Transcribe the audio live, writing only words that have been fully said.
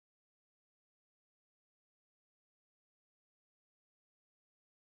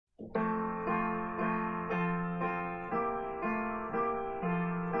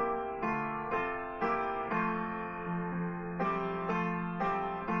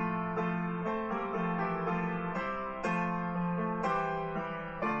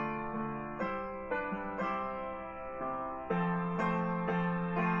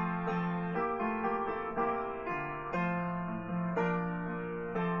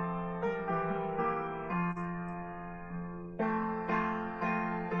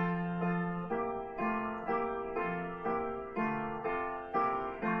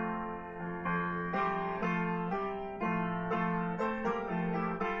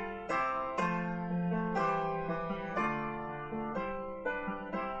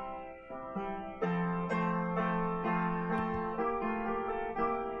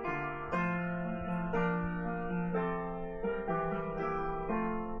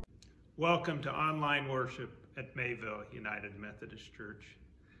Welcome to online worship at Mayville United Methodist Church.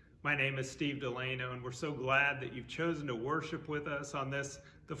 My name is Steve Delano, and we're so glad that you've chosen to worship with us on this,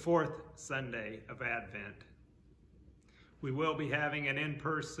 the fourth Sunday of Advent. We will be having an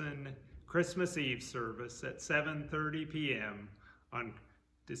in-person Christmas Eve service at 7:30 p.m. on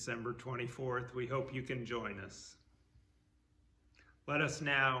December 24th. We hope you can join us. Let us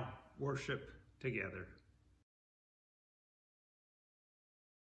now worship together.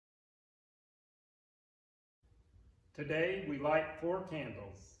 Today we light 4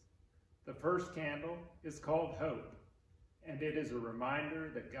 candles. The first candle is called Hope, and it is a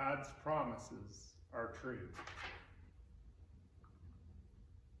reminder that God's promises are true.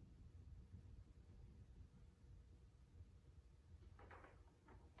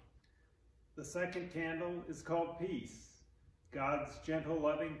 The second candle is called Peace, God's gentle,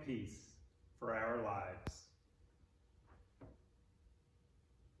 loving peace for our lives.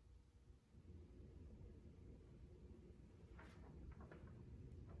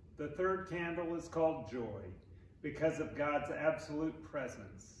 The third candle is called Joy, because of God's absolute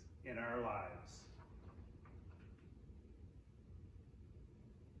presence in our lives.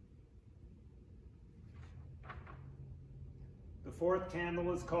 The fourth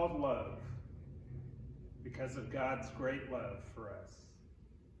candle is called Love, because of God's great love for us.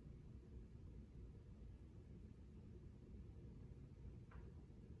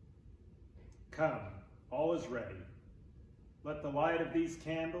 Come, all is ready. Let the light of these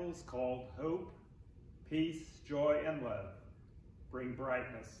candles called Hope, Peace, Joy, and Love bring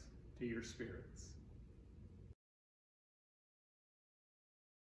brightness to your spirits.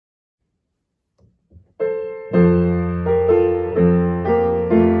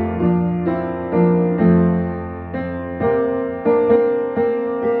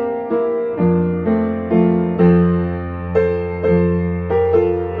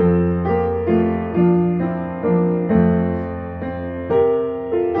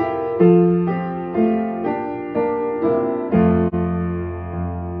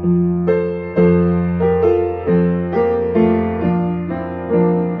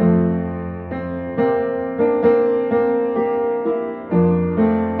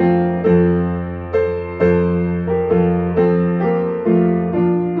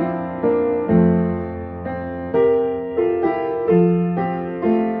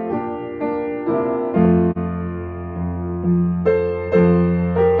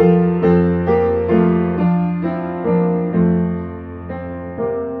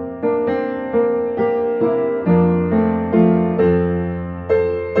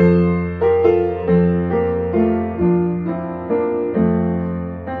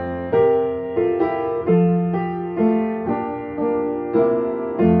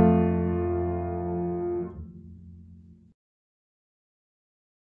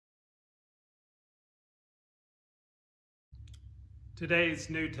 Today's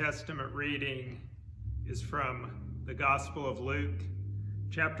New Testament reading is from the Gospel of Luke,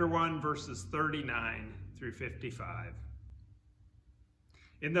 chapter 1, verses 39 through 55.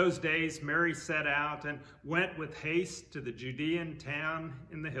 In those days, Mary set out and went with haste to the Judean town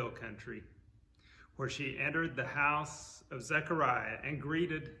in the hill country, where she entered the house of Zechariah and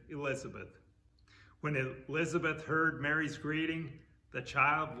greeted Elizabeth. When Elizabeth heard Mary's greeting, the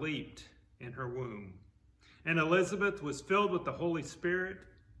child leaped in her womb. And Elizabeth was filled with the Holy Spirit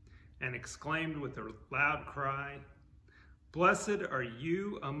and exclaimed with a loud cry, "Blessed are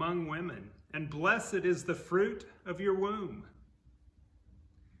you among women, and blessed is the fruit of your womb.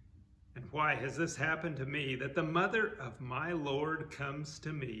 And why has this happened to me, that the mother of my Lord comes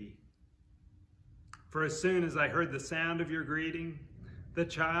to me? For as soon as I heard the sound of your greeting, the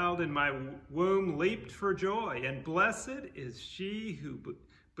child in my womb leaped for joy, and blessed is she who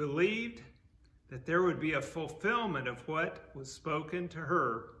believed that there would be a fulfillment of what was spoken to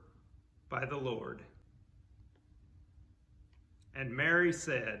her by the Lord. And Mary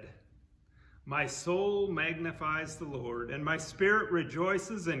said, "My soul magnifies the Lord, and my spirit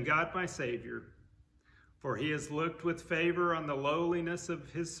rejoices in God my Savior. For he has looked with favor on the lowliness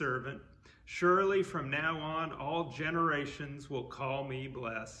of his servant. Surely from now on all generations will call me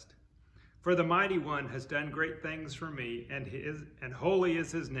blessed. For the Mighty One has done great things for me, and holy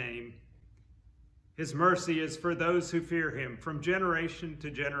is his name. His mercy is for those who fear him from generation to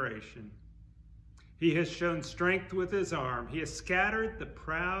generation. He has shown strength with his arm. He has scattered the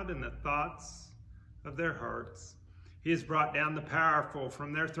proud in the thoughts of their hearts. He has brought down the powerful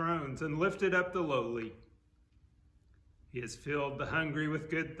from their thrones and lifted up the lowly. He has filled the hungry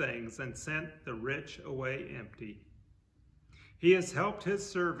with good things and sent the rich away empty. He has helped his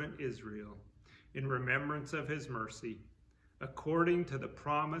servant Israel in remembrance of his mercy, according to the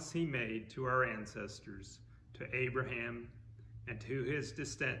promise he made to our ancestors, to Abraham and to his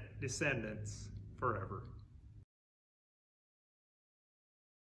descendants forever."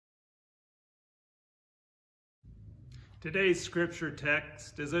 Today's scripture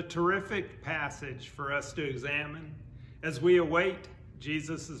text is a terrific passage for us to examine as we await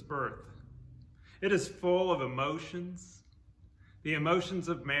Jesus' birth. It is full of emotions. The emotions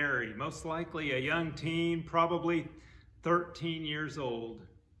of Mary, most likely a young teen, probably 13 years old,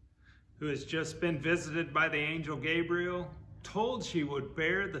 who has just been visited by the angel Gabriel, told she would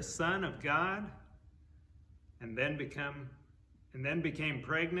bear the Son of God, and then became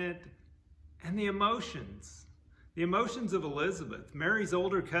pregnant, and the emotions of Elizabeth, Mary's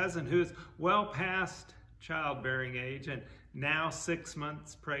older cousin, who is well past childbearing age and now 6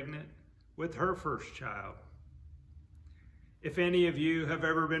 months pregnant with her first child. If any of you have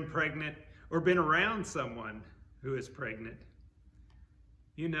ever been pregnant or been around someone who is pregnant,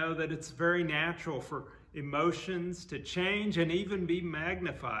 you know that it's very natural for emotions to change and even be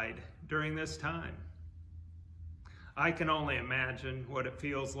magnified during this time. I can only imagine what it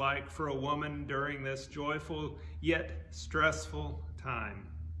feels like for a woman during this joyful yet stressful time.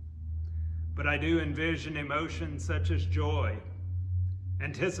 But I do envision emotions such as joy,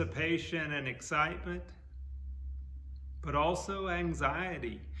 anticipation, and excitement, but also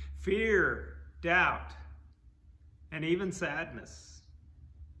anxiety, fear, doubt, and even sadness.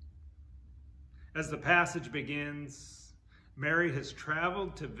 As the passage begins, Mary has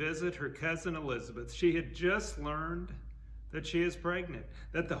traveled to visit her cousin Elizabeth. She had just learned that she is pregnant,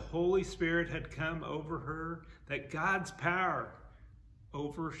 that the Holy Spirit had come over her, that God's power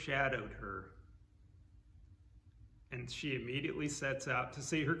overshadowed her. And she immediately sets out to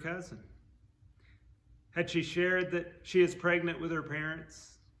see her cousin. Had she shared that she is pregnant with her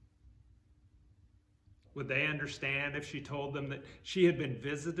parents? Would they understand if she told them that she had been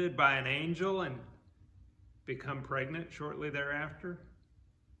visited by an angel and become pregnant shortly thereafter?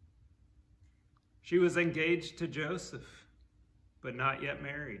 She was engaged to Joseph, but not yet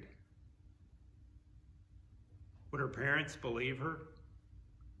married. Would her parents believe her?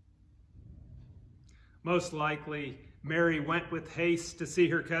 Most likely, Mary went with haste to see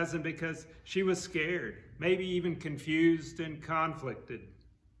her cousin because she was scared, maybe even confused and conflicted.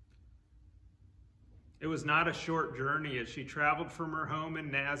 It was not a short journey as she traveled from her home in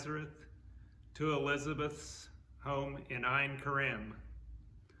Nazareth to Elizabeth's home in Ein Kerem.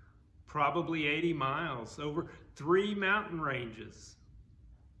 Probably 80 miles over 3 mountain ranges.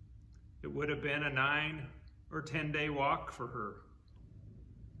 It would have been a 9 or 10-day walk for her.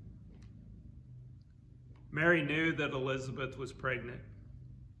 Mary knew that Elizabeth was pregnant.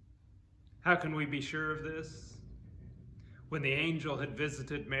 How can we be sure of this? When the angel had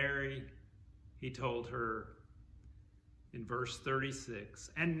visited Mary, he told her in verse 36,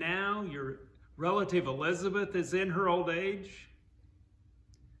 "And now your relative Elizabeth is in her old age,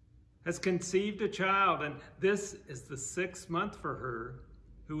 has conceived a child, and this is the 6th month for her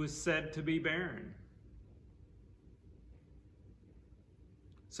who is said to be barren."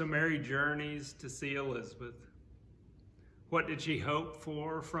 So Mary journeys to see Elizabeth. What did she hope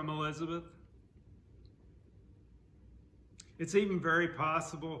for from Elizabeth? It's even very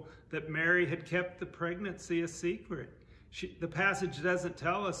possible that Mary had kept the pregnancy a secret. The passage doesn't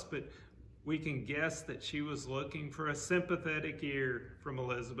tell us, but we can guess that she was looking for a sympathetic ear from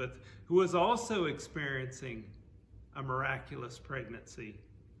Elizabeth, who was also experiencing a miraculous pregnancy.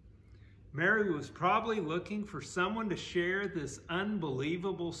 Mary was probably looking for someone to share this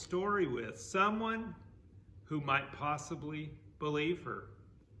unbelievable story with, someone who might possibly believe her.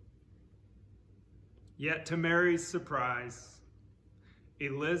 Yet to Mary's surprise,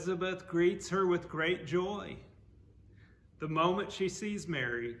 Elizabeth greets her with great joy. The moment she sees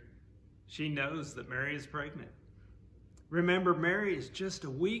Mary, she knows that Mary is pregnant. Remember, Mary is just a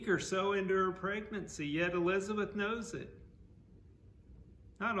week or so into her pregnancy, yet Elizabeth knows it.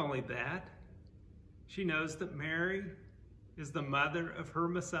 Not only that, she knows that Mary is the mother of her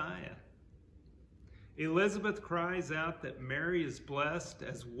Messiah. Elizabeth cries out that Mary is blessed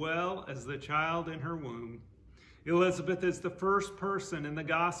as well as the child in her womb. Elizabeth is the first person in the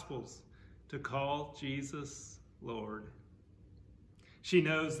Gospels to call Jesus Lord. She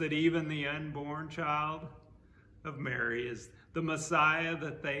knows that even the unborn child of Mary is the Messiah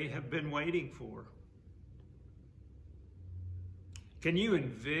that they have been waiting for. Can you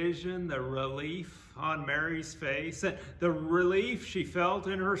envision the relief on Mary's face, the relief she felt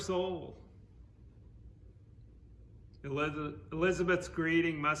in her soul? Elizabeth's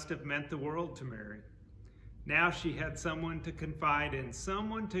greeting must have meant the world to Mary. Now she had someone to confide in,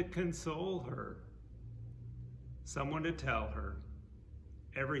 someone to console her, someone to tell her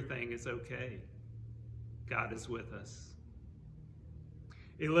everything is okay. God is with us.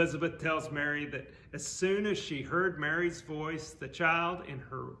 Elizabeth tells Mary that as soon as she heard Mary's voice, the child in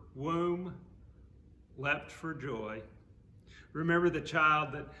her womb leapt for joy. Remember, the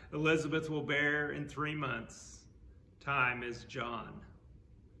child that Elizabeth will bear in 3 months' time is John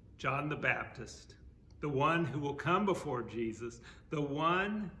the Baptist, the one who will come before Jesus, the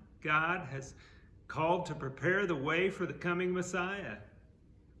one God has called to prepare the way for the coming Messiah.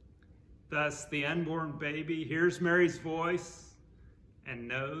 Thus, the unborn baby hears Mary's voice and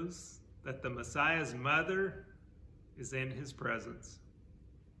knows that the Messiah's mother is in his presence.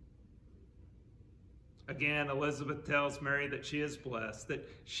 Again, Elizabeth tells Mary that she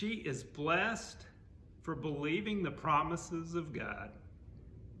is blessed for believing the promises of God.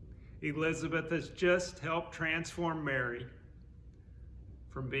 Elizabeth has just helped transform Mary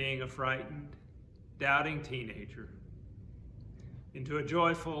from being a frightened, doubting teenager into a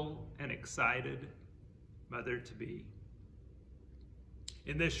joyful and excited mother-to-be.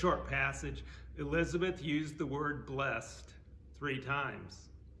 In this short passage, Elizabeth used the word blessed 3 times,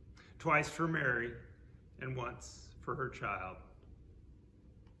 twice for Mary and once for her child.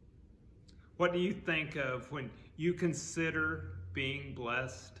 What do you think of when you consider being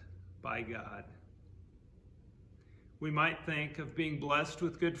blessed by God? We might think of being blessed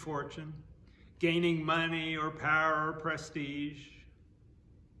with good fortune, gaining money or power or prestige,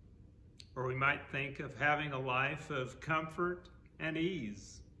 or we might think of having a life of comfort and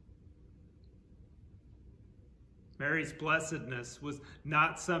ease. Mary's blessedness was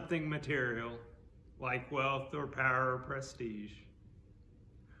not something material like wealth or power or prestige.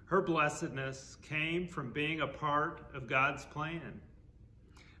 Her blessedness came from being a part of God's plan.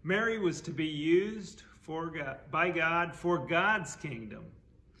 Mary was to be used by God for God's kingdom.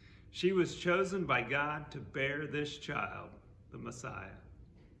 She was chosen by God to bear this child, the Messiah.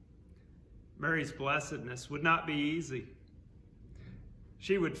 Mary's blessedness would not be easy.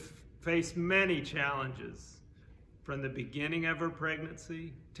 She would face many challenges from the beginning of her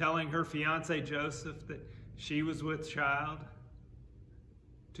pregnancy, telling her fiancé Joseph that she was with child,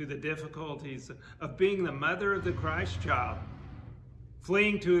 to the difficulties of being the mother of the Christ child,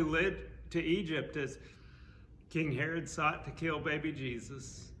 fleeing to Egypt as King Herod sought to kill baby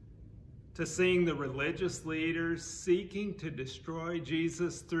Jesus, to seeing the religious leaders seeking to destroy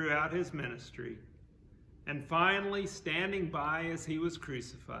Jesus throughout his ministry, and finally standing by as he was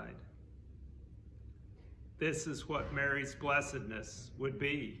crucified. This is what Mary's blessedness would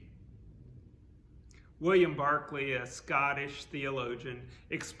be. William Barclay, a Scottish theologian,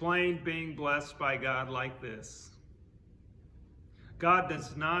 explained being blessed by God like this: God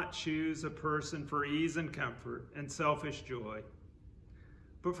does not choose a person for ease and comfort and selfish joy,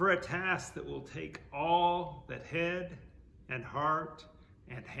 but for a task that will take all that head and heart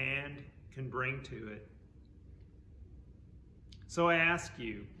and hand can bring to it. So I ask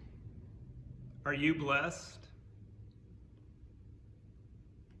you, are you blessed?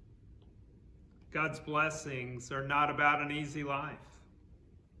 God's blessings are not about an easy life,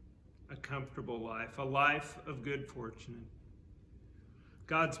 a comfortable life, a life of good fortune.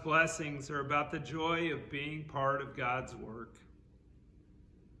 God's blessings are about the joy of being part of God's work,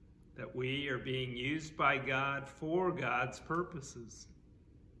 that we are being used by God for God's purposes,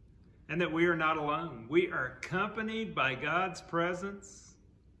 and that we are not alone. We are accompanied by God's presence,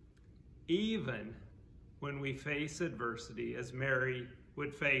 even when we face adversity, as Mary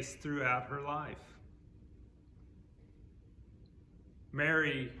would face throughout her life.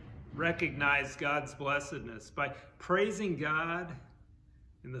 Mary recognized God's blessedness by praising God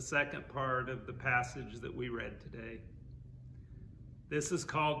in the second part of the passage that we read today. This is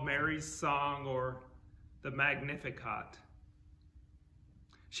called Mary's song, or the Magnificat.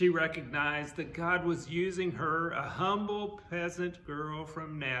 She recognized that God was using her, a humble peasant girl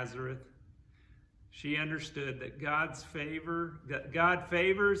from Nazareth. She understood that God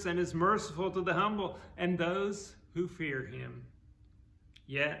favors and is merciful to the humble and those who fear him.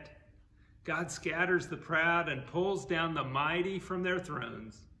 Yet, God scatters the proud and pulls down the mighty from their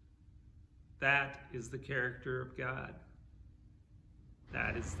thrones. That is the character of God.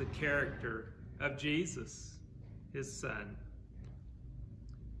 That is the character of Jesus, his Son.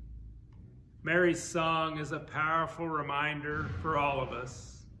 Mary's song is a powerful reminder for all of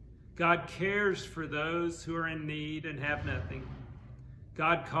us. God cares for those who are in need and have nothing.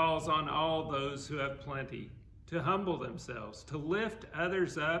 God calls on all those who have plenty to humble themselves, to lift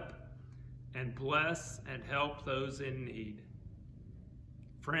others up, and bless and help those in need.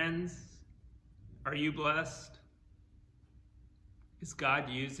 Friends, are you blessed? Is God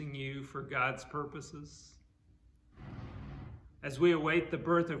using you for God's purposes? As we await the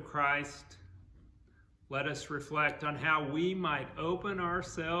birth of Christ, let us reflect on how we might open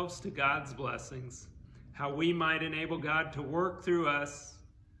ourselves to God's blessings, how we might enable God to work through us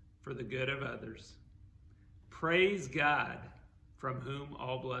for the good of others. Praise God, from whom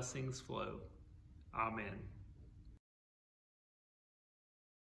all blessings flow. Amen.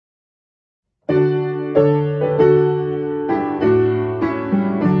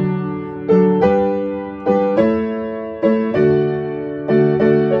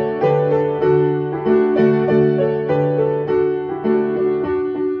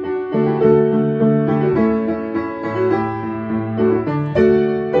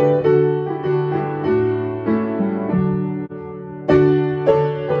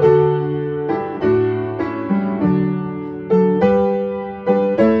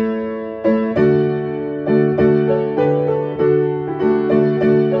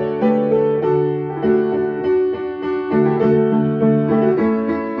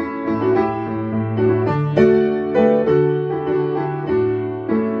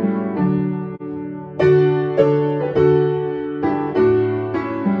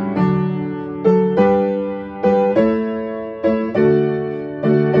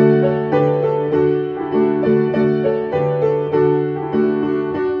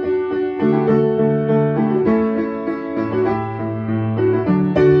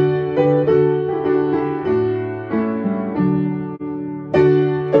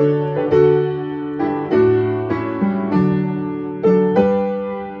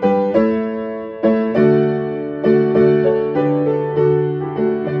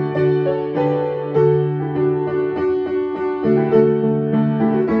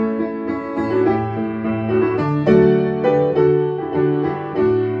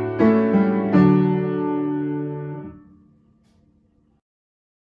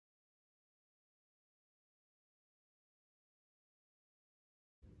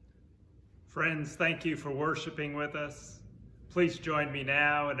 Friends, thank you for worshiping with us. Please join me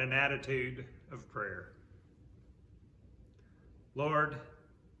now in an attitude of prayer. Lord,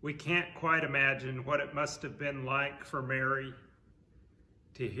 we can't quite imagine what it must have been like for Mary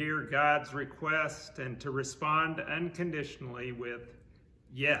to hear God's request and to respond unconditionally with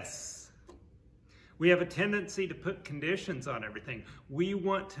yes. We have a tendency to put conditions on everything. We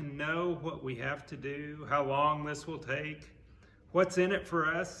want to know what we have to do, how long this will take, what's in it for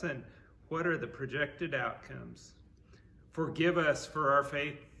us, and what are the projected outcomes. Forgive us for our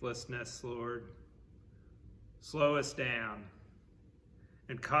faithlessness, Lord. Slow us down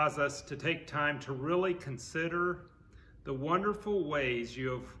and cause us to take time to really consider the wonderful ways you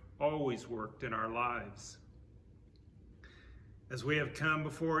have always worked in our lives. As we have come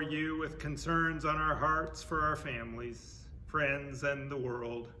before you with concerns on our hearts for our families, friends, and the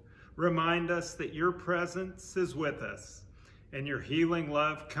world, remind us that your presence is with us and your healing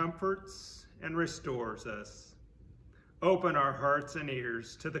love comforts and restores us. Open our hearts and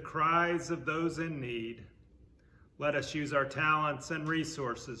ears to the cries of those in need. Let us use our talents and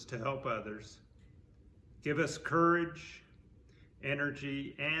resources to help others. Give us courage,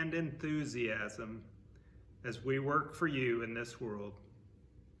 energy, and enthusiasm as we work for you in this world.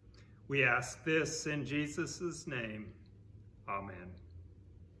 We ask this in Jesus' name. Amen.